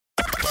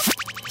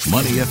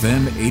Money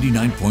FM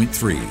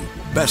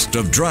 89.3, best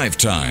of drive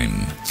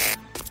time.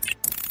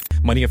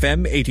 Money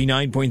FM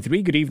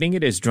 89.3. Good evening.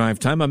 It is drive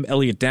time. I'm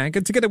Elliot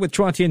Dagger together with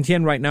Chua Tian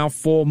Tian right now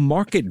for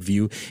Market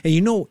View.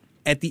 And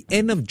at the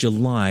end of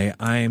July,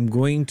 I am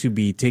going to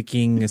be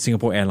taking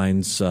Singapore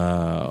Airlines,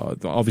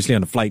 obviously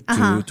on a flight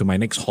to my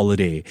next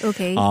holiday.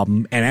 Okay.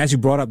 And as you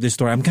brought up this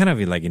story, I'm kind of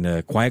like in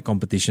a quiet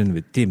competition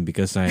with Tim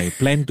because I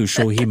plan to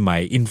show him my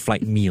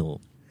in-flight meal.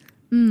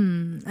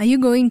 Are you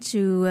going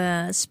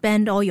to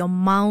spend all your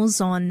miles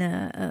on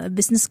a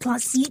business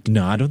class seat?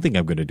 No, I don't think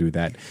I'm going to do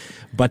that.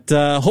 But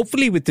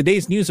hopefully with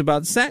today's news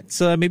about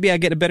SATs, maybe I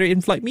get a better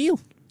in-flight meal.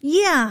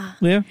 Yeah.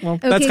 Yeah, well,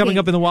 that's coming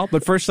up in a while.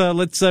 But first,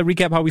 let's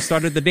recap how we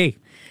started the day.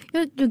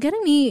 You're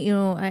getting me,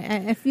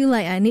 I feel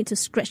like I need to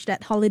scratch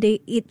that holiday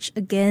itch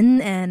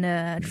again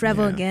and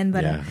travel again.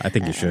 But I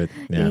think you should.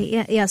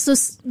 Yeah. So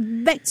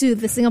back to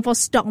the Singapore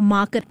stock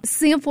market.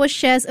 Singapore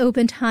shares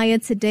opened higher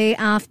today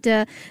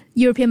after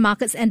European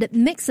markets ended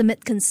mixed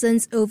amid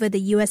concerns over the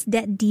US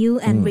debt deal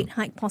and rate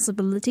hike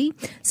possibility.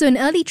 So in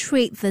early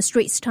trade, the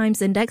Straits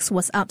Times Index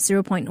was up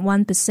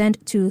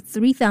 0.1% to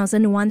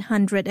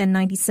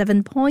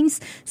 3,197 points.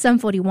 Some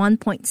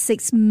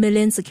 41.6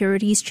 million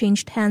securities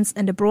changed hands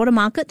in the broader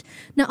market.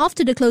 Now,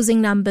 after the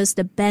closing numbers,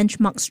 the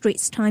benchmark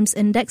Straits Times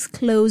Index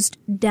closed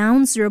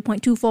down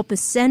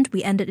 0.24%.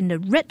 We ended in the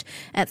red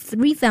at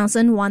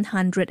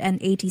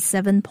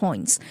 3,187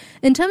 points.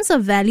 In terms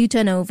of value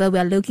turnover, we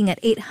are looking at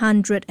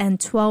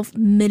 812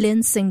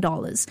 million Sing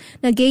dollars.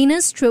 Now,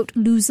 gainers trailed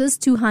losers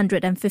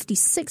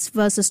 256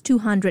 versus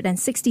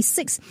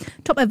 266.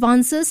 Top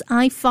advancers,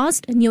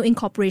 iFast, Neo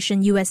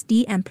Incorporation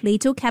USD, and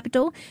Plato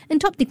Capital.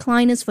 And top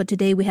decliners for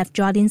today, we have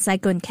Jardine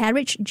Cycle and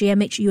Carriage,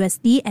 JMH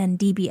USD, and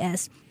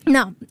DBS.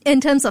 Now,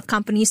 in terms of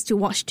companies to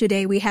watch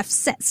today, we have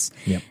SATs.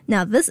 Yep.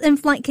 Now, this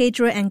in-flight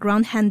caterer and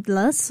ground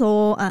handler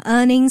saw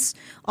earnings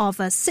of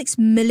 6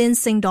 million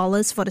Sing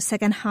dollars for the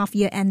second half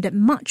year ended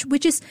March,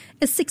 which is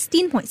a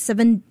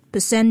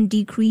 16.7%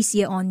 decrease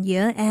year on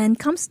year and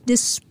comes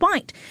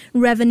despite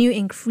revenue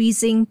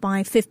increasing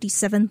by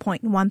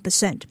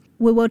 57.1%.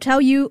 We will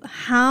tell you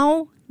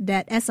how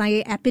that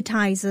SIA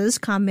appetisers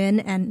come in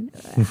and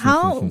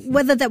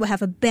whether that will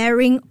have a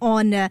bearing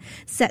on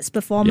SAT's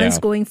performance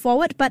going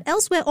forward. But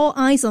elsewhere, all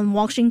eyes on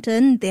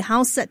Washington. The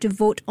House set to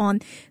vote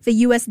on the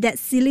US debt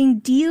ceiling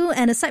deal.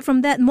 And aside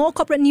from that, more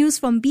corporate news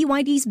from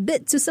BYD's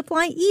bid to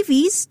supply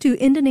EVs to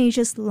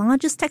Indonesia's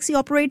largest taxi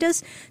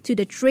operators, to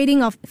the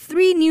trading of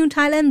 3 new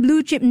Thailand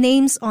blue chip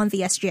names on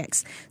the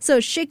SGX. So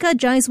Shekhar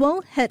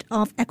Jaiswal, head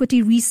of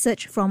equity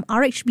research from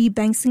RHB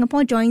Bank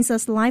Singapore, joins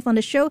us live on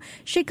the show.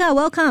 Shekhar,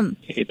 welcome.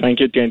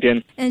 Thank you, Tian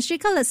Tian. And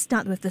Shekhar, let's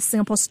start with the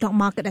Singapore stock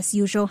market as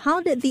usual.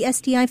 How did the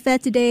STI fare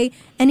today?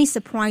 Any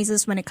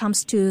surprises when it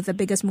comes to the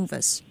biggest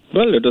movers?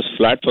 Well, it was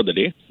flat for the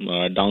day,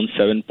 down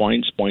 7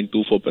 points,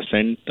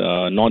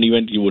 0.24%.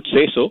 Non-event, you would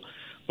say so,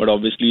 but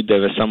obviously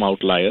there were some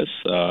outliers.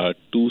 2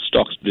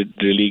 stocks did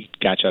really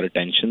catch our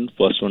attention.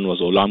 First one was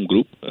Olam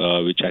Group,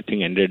 which I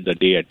think ended the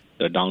day at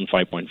down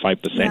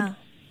 5.5%. Yeah.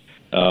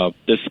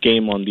 This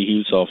came on the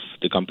heels of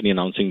the company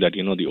announcing that,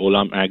 the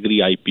Olam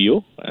Agri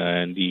IPO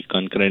and the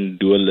concurrent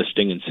dual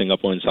listing in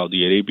Singapore and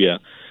Saudi Arabia,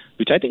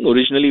 which I think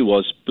originally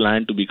was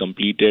planned to be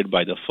completed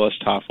by the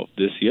first half of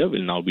this year,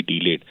 will now be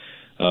delayed.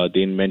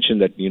 They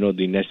mentioned that,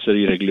 the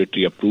necessary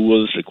regulatory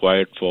approvals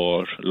required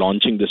for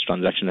launching this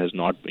transaction has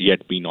not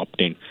yet been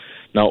obtained.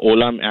 Now,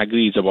 Olam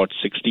Agri is about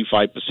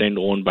 65%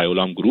 owned by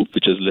Olam Group,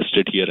 which is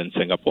listed here in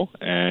Singapore,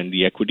 and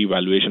the equity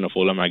valuation of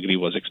Olam Agri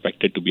was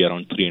expected to be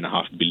around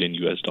 $3.5 billion.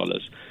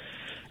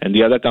 And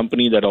the other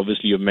company that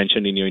obviously you've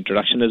mentioned in your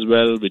introduction as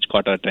well, which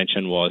caught our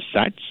attention, was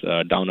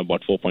SATs, down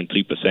about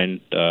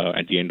 4.3%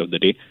 at the end of the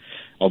day.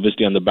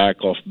 Obviously, on the back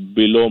of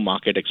below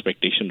market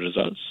expectation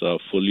results,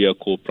 full year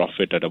core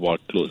profit at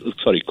about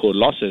core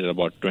losses at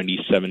about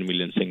 27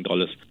 million Sing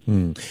dollars.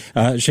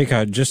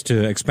 Shekhar, just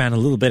to expand a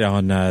little bit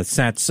on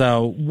SATs,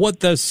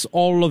 what does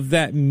all of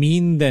that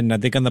mean then? Are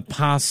they going to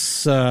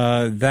pass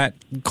that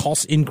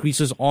cost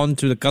increases on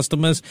to the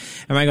customers?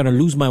 Am I going to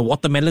lose my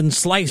watermelon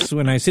slice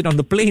when I sit on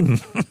the plane?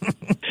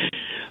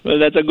 Well,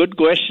 that's a good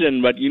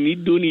question, but you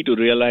do need to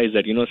realize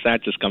that,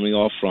 SATs is coming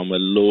off from a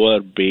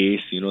lower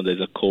base. There's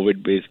a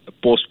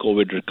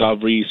post-COVID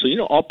recovery. So,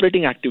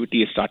 operating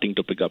activity is starting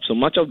to pick up. So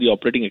much of the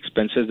operating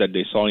expenses that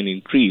they saw in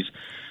increase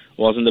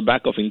was on the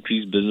back of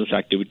increased business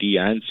activity,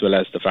 and as well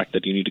as the fact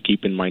that you need to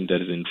keep in mind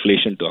there is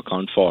inflation to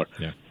account for.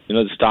 Yeah.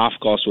 The staff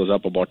cost was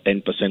up about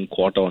 10%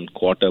 quarter on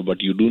quarter,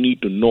 but you do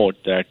need to note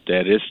that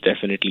there is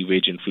definitely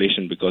wage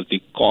inflation because the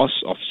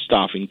cost of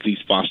staff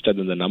increased faster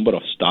than the number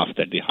of staff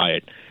that they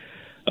hired.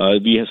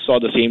 We saw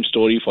the same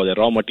story for their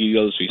raw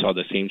materials. We saw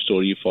the same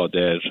story for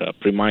their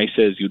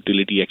premises,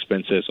 utility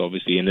expenses.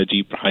 Obviously,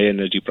 higher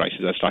energy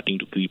prices are starting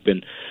to creep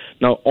in.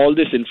 Now, all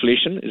this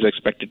inflation is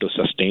expected to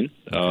sustain.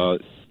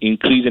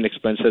 Increase in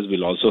expenses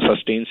will also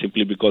sustain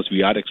simply because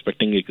we are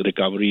expecting a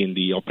recovery in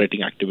the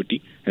operating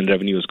activity and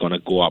revenue is going to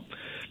go up.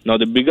 Now,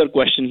 the bigger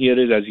question here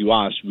is, as you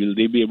asked, will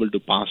they be able to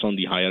pass on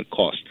the higher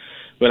cost?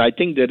 Well, I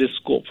think there is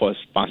scope for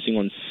passing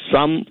on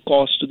some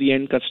cost to the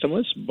end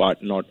customers,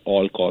 but not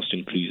all cost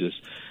increases.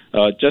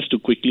 Just to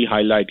quickly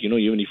highlight,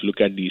 even if you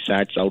look at the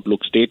SAT's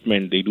outlook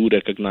statement, they do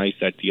recognize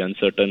that the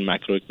uncertain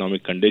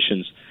macroeconomic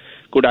conditions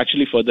could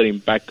actually further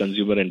impact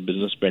consumer and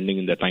business spending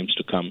in the times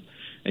to come.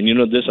 And,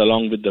 this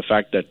along with the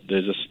fact that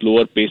there's a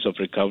slower pace of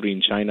recovery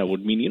in China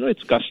would mean,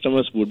 its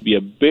customers would be a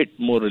bit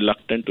more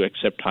reluctant to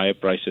accept higher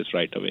prices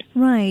right away.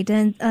 Right.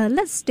 And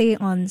let's stay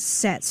on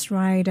SATS,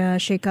 right,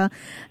 Shekhar?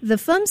 The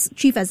firm's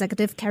chief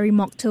executive, Kerry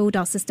Mock, told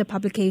our sister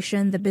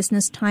publication, The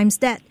Business Times,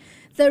 that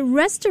the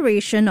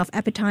restoration of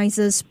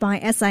appetisers by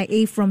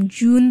SIA from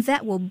June,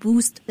 that will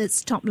boost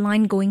its top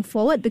line going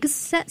forward because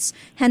SATS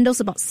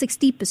handles about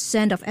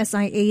 60% of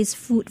SIA's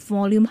food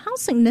volume. How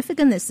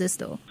significant is this,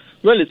 though?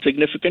 Well, it's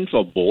significant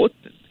for both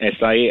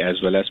SIA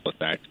as well as for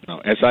that.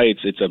 Now, SIA,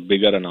 it's a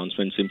bigger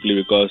announcement simply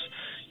because,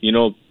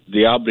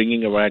 they are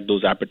bringing back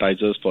those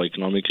appetizers for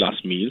economic class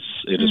meals,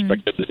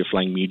 irrespective if they're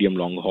flying medium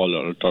long haul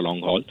or ultra long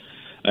haul.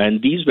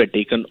 And these were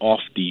taken off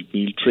the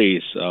meal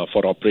trays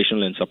for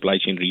operational and supply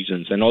chain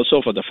reasons, and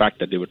also for the fact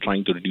that they were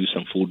trying to reduce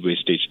some food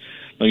wastage.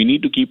 Now, you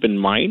need to keep in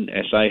mind,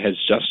 SI has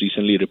just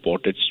recently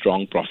reported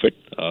strong profit.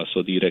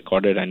 So the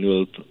recorded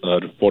annual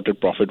reported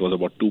profit was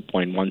about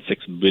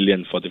 2.16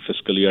 billion for the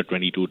fiscal year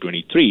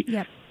 22-23.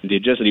 Yep. They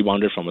just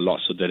rebounded from a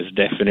loss, so there is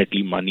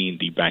definitely money in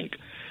the bank.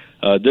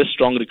 This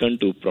strong return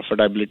to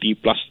profitability,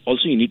 plus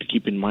also you need to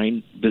keep in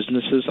mind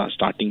businesses are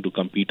starting to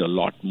compete a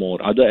lot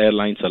more. Other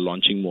airlines are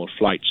launching more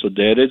flights, so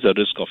there is a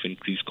risk of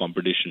increased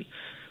competition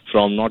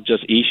from not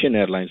just Asian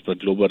airlines but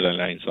global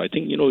airlines. So I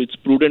think it's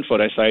prudent for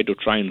SI to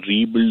try and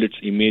rebuild its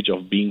image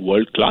of being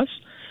world class.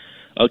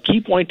 A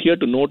key point here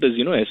to note is,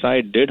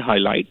 SI did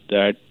highlight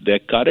that their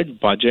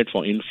current budget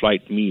for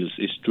in-flight meals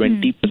is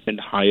 20%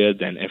 higher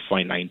than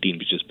FY19,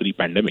 which is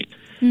pre-pandemic.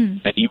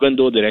 And even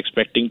though they're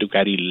expecting to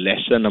carry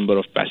lesser number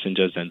of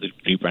passengers than the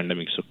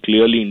pre-pandemic, so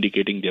clearly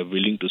indicating they're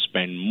willing to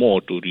spend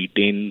more to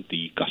retain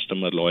the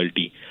customer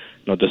loyalty.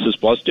 Now, this is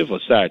positive for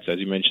SATS. As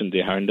you mentioned, they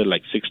handle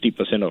like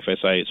 60% of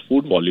SIA's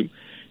food volume.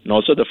 And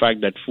also the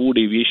fact that food,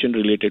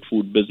 aviation-related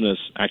food business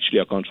actually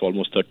accounts for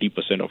almost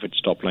 30% of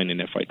its top line in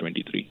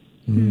FY23.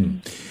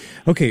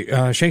 Okay,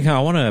 Shekhar, I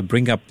want to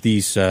bring up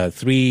these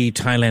three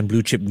Thailand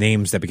blue chip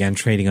names that began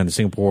trading on the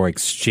Singapore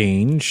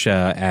Exchange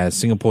as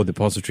Singapore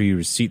Depository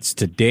Receipts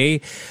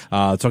today.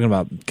 Talking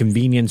about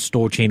convenience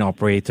store chain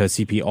operator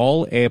CP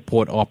All,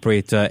 airport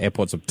operator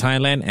Airports of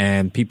Thailand,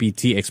 and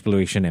PPT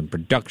Exploration and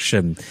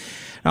Production.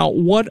 Now,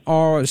 what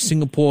are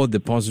Singapore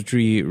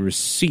Depository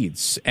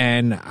Receipts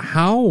and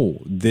how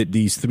did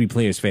these three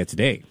players fare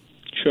today?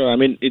 Sure. I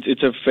mean,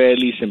 it's a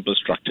fairly simple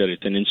structure.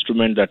 It's an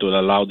instrument that will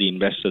allow the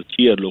investors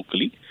here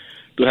locally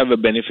to have a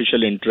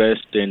beneficial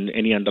interest in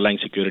any underlying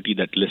security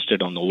that's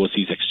listed on the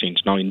overseas exchange.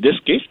 Now, in this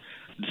case,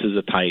 this is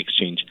a Thai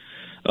exchange.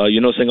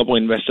 Singapore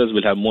investors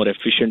will have more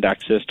efficient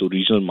access to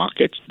regional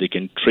markets. They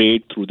can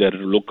trade through their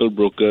local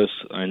brokers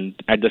and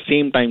at the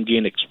same time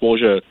gain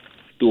exposure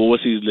to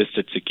overseas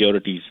listed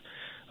securities.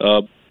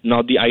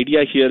 Now, the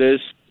idea here is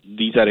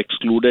these are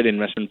excluded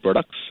investment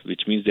products,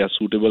 which means they are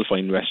suitable for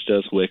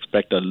investors who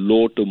expect a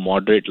low to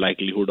moderate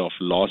likelihood of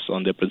loss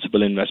on their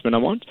principal investment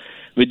amount,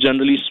 with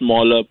generally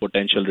smaller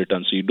potential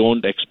returns. So you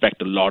don't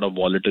expect a lot of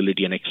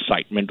volatility and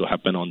excitement to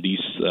happen on these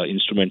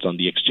instruments on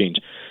the exchange.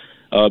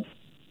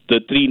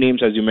 The three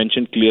names, as you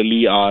mentioned,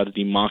 clearly are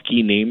the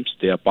marquee names.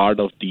 They are part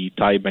of the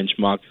Thai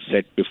benchmark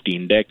Set 50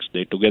 index.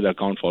 They together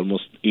account for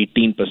almost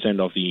 18%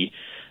 of the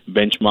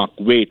benchmark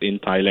weight in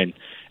Thailand.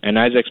 And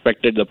as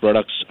expected, the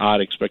products are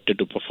expected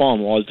to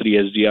perform. All three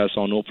SDRs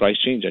saw no price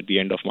change at the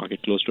end of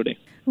market close today.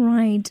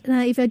 Right.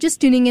 If you're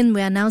just tuning in,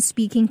 we are now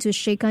speaking to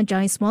Shekhar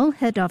Jaiswal,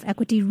 Head of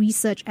Equity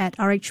Research at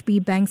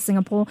RHB Bank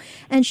Singapore.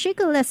 And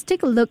Shekhar, let's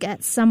take a look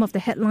at some of the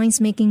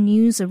headlines making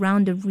news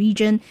around the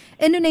region.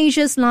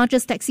 Indonesia's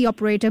largest taxi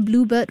operator,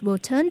 Bluebird, will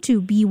turn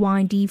to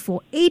BYD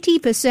for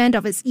 80%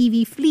 of its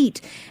EV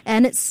fleet.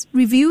 And it's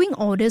reviewing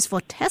orders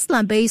for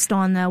Tesla based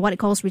on what it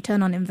calls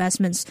return on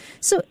investments.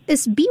 So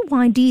is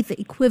BYD the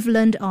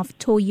equivalent of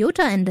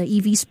Toyota in the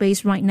EV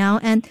space right now?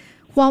 And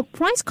while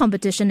price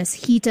competition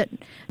is heated,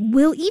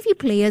 will EV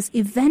players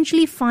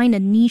eventually find a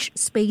niche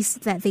space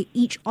that they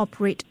each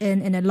operate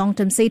in the long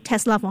term? Say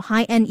Tesla for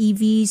high-end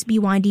EVs,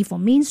 BYD for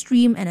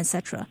mainstream, and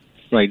etc.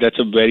 Right, that's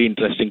a very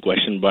interesting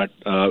question, but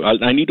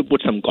I need to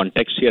put some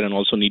context here and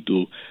also need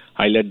to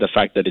highlight the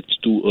fact that it's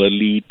too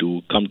early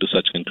to come to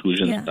such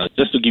conclusions. Yeah.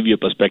 Just to give you a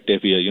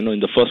perspective here, in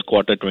the first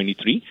quarter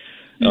 23,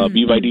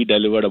 BYD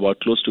delivered about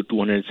close to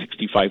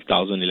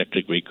 265,000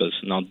 electric vehicles.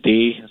 Now,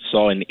 they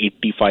saw an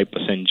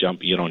 85%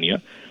 jump year on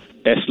year.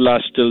 Tesla,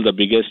 still the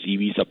biggest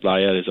EV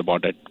supplier, is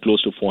about at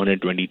close to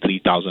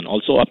 423,000,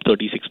 also up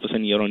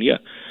 36% year on year.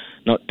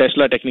 Now,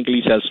 Tesla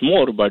technically sells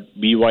more, but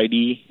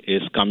BYD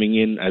is coming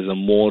in as a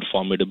more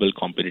formidable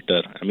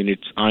competitor. I mean,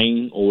 it's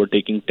eyeing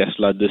overtaking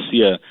Tesla this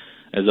year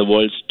as the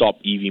world's top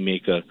EV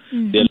maker.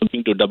 They're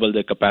looking to double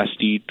their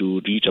capacity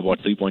to reach about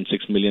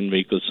 3.6 million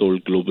vehicles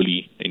sold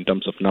globally in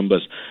terms of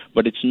numbers.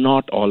 But it's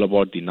not all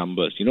about the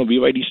numbers.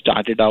 BYD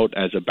started out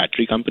as a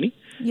battery company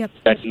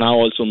that now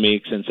also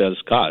makes and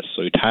sells cars.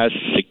 So it has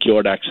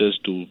secured access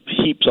to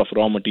heaps of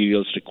raw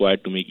materials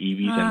required to make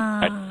EVs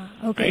and batteries.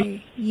 Okay.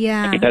 Right?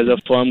 Yeah. It has a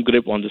firm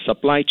grip on the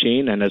supply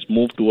chain and has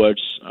moved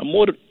towards a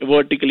more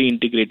vertically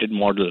integrated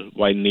model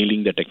while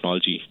nailing the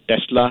technology.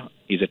 Tesla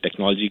is a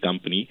technology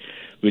company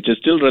which is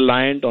still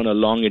reliant on a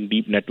long and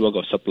deep network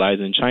of suppliers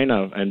in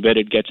China and where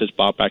it gets its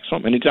power packs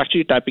from. And it's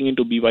actually tapping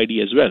into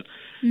BYD as well.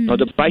 Now,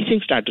 the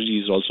pricing strategy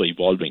is also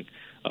evolving.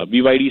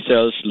 BYD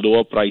sells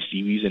lower-priced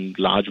EVs in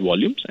large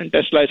volumes, and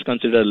Tesla is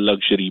considered a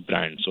luxury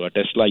brand. So a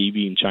Tesla EV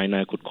in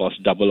China could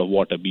cost double of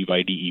what a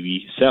BYD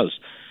EV sells.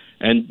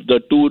 And the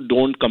two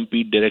don't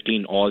compete directly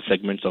in all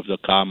segments of the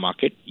car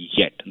market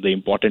yet. The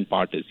important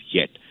part is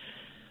yet.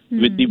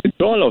 With the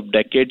withdrawal of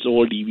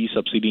decades-old EV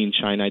subsidy in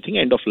China, I think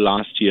end of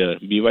last year,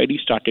 BYD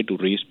started to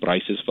raise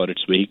prices for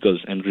its vehicles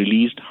and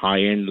released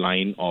high-end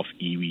line of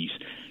EVs.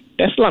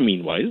 Tesla,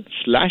 meanwhile,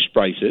 slashed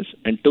prices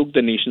and took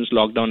the nation's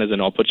lockdown as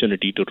an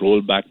opportunity to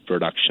roll back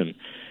production.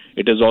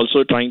 It is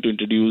also trying to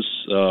introduce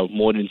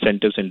more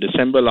incentives in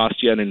December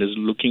last year and is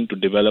looking to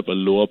develop a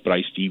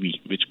lower-priced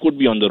EV, which could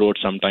be on the road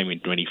sometime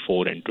in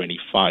 24 and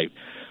 25.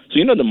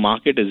 So, the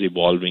market is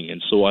evolving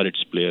and so are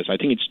its players. I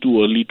think it's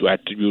too early to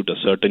attribute a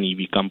certain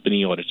EV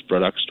company or its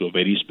products to a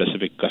very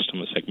specific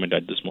customer segment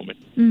at this moment.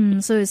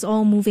 So it's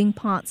all moving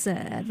parts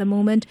at the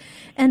moment.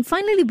 And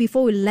finally,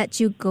 before we let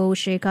you go,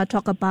 Shekhar,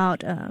 talk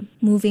about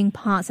moving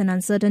parts and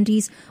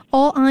uncertainties.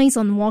 All eyes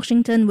on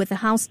Washington with the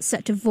House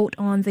set to vote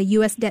on the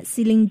U.S. debt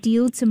ceiling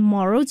deal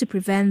tomorrow to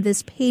prevent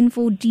this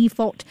painful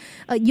default.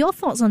 Your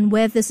thoughts on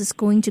where this is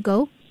going to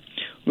go?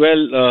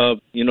 Well,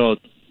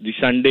 the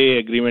Sunday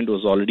agreement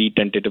was already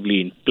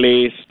tentatively in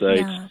place.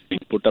 It's been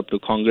put up to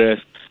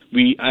Congress.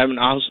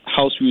 Our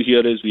house view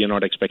here is we are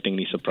not expecting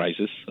any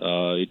surprises.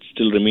 It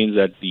still remains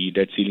that the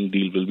debt ceiling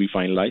deal will be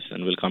finalized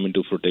and will come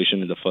into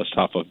fruition in the first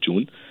half of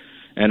June.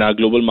 And our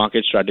global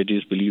market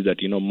strategists believe that,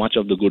 much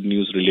of the good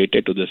news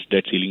related to this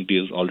debt ceiling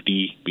deal has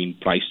already been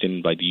priced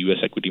in by the U.S.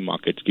 equity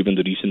markets, given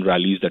the recent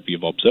rallies that we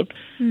have observed,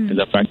 and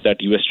the fact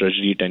that U.S.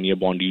 Treasury 10-year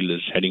bond yield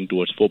is heading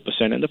towards 4%,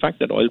 and the fact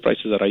that oil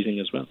prices are rising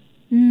as well.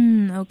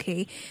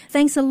 Okay.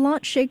 Thanks a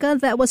lot, Shekhar.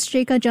 That was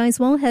Shekhar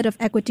Jaiswal, Head of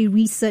Equity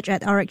Research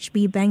at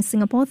RHB Bank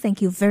Singapore.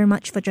 Thank you very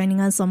much for joining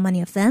us on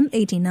Money FM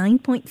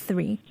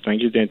 89.3.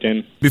 Thank you,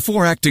 Tintin.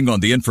 Before acting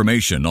on the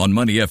information on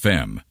Money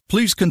FM,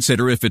 please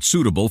consider if it's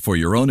suitable for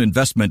your own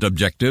investment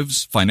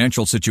objectives,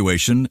 financial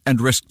situation,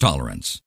 and risk tolerance.